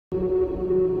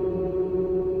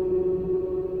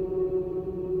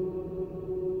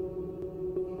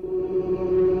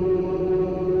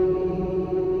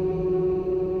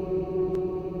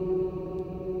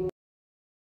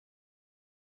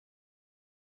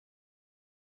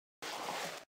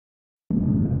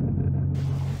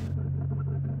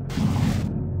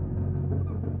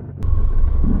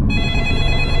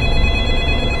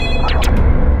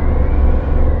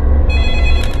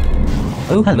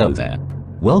Oh, hello there.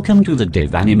 Welcome to the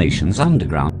Dev Animations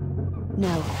Underground.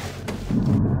 No.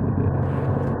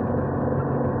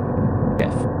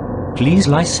 F. Please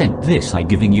listen this. I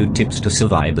giving you tips to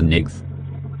survive the Nigths.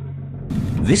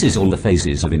 This is all the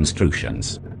phases of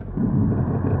instructions.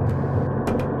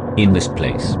 In this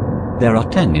place, there are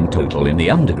 10 in total in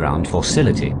the underground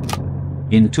facility.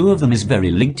 In 2 of them is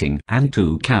very lighting and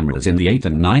 2 cameras in the 8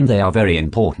 and 9. They are very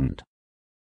important.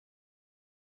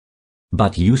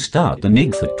 But you start the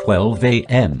Nigths at 12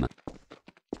 AM.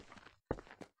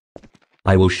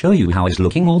 I will show you how is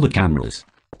looking all the cameras.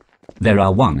 There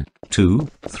are 1, 2,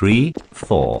 3,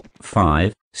 4,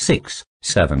 5, 6,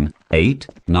 7, 8,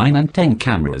 9 and 10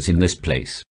 cameras in this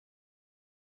place.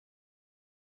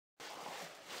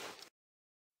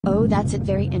 Oh, that's it,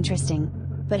 very interesting.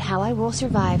 But how I will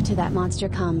survive till that monster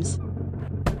comes?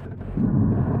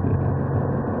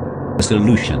 The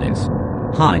solution is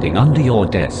hiding under your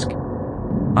desk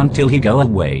until he go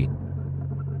away.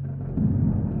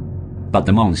 But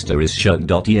the monster is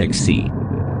Sherk.exe.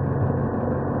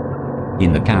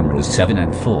 In the cameras 7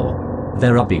 and 4,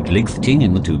 there are big lighting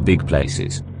in the 2 big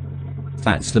places.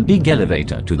 That's the big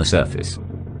elevator to the surface.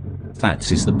 That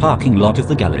is the parking lot of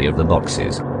the gallery of the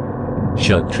boxes.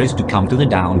 Sherk tries to come to the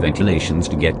down ventilations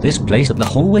to get this place at the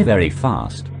hallway very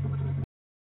fast.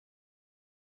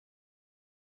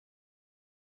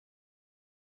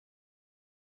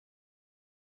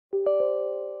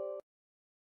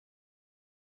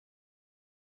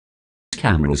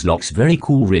 Cameras locks very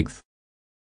cool rig.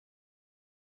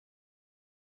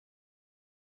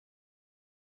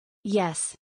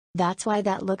 Yes. That's why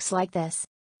that looks like this.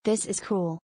 This is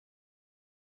cool.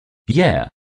 Yeah.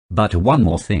 But one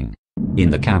more thing. In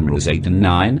the cameras 8 and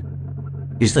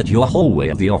 9, is that your hallway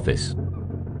of the office.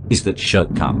 Is that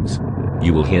Sherk comes.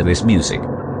 You will hear this music.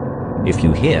 If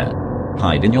you hear,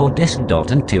 hide in your desk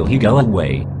until he go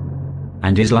away.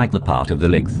 And is like the part of the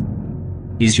length.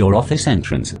 Is your office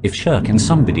entrance if Sherk and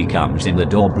somebody comes in the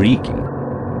door breaking.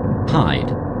 Hide.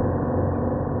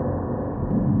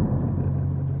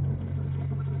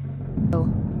 Oh,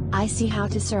 I see how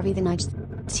to survey the Nigths.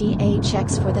 TA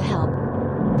checks for the help.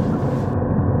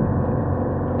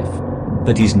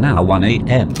 But is now 1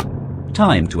 AM.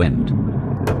 Time to end.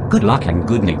 Good luck and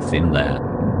good night in there.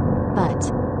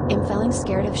 But, I'm feeling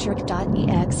scared of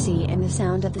Sherk.exe and the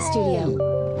sound of the studio.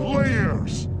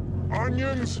 Layers!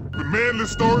 Onions! The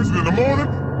manless stories in the morning?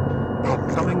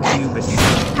 I'm coming to you, bitch.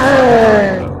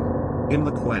 In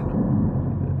the Quen.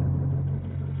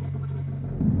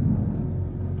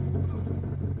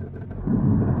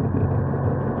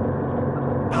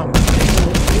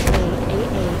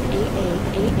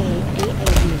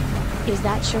 Is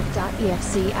that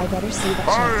Sherk.exe? I better see that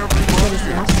Hi Sherk. It is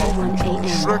everybody, now 1 AM.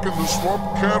 Shrek in the Swamp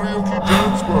Karaoke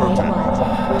Dance Wait,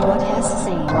 Party. what has to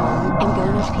say? I'm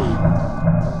gonna pee.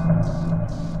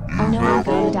 Oh no, I'm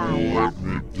gonna die.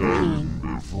 Peeing.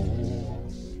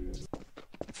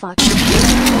 Fuck.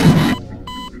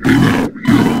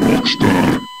 You're a rock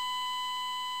star.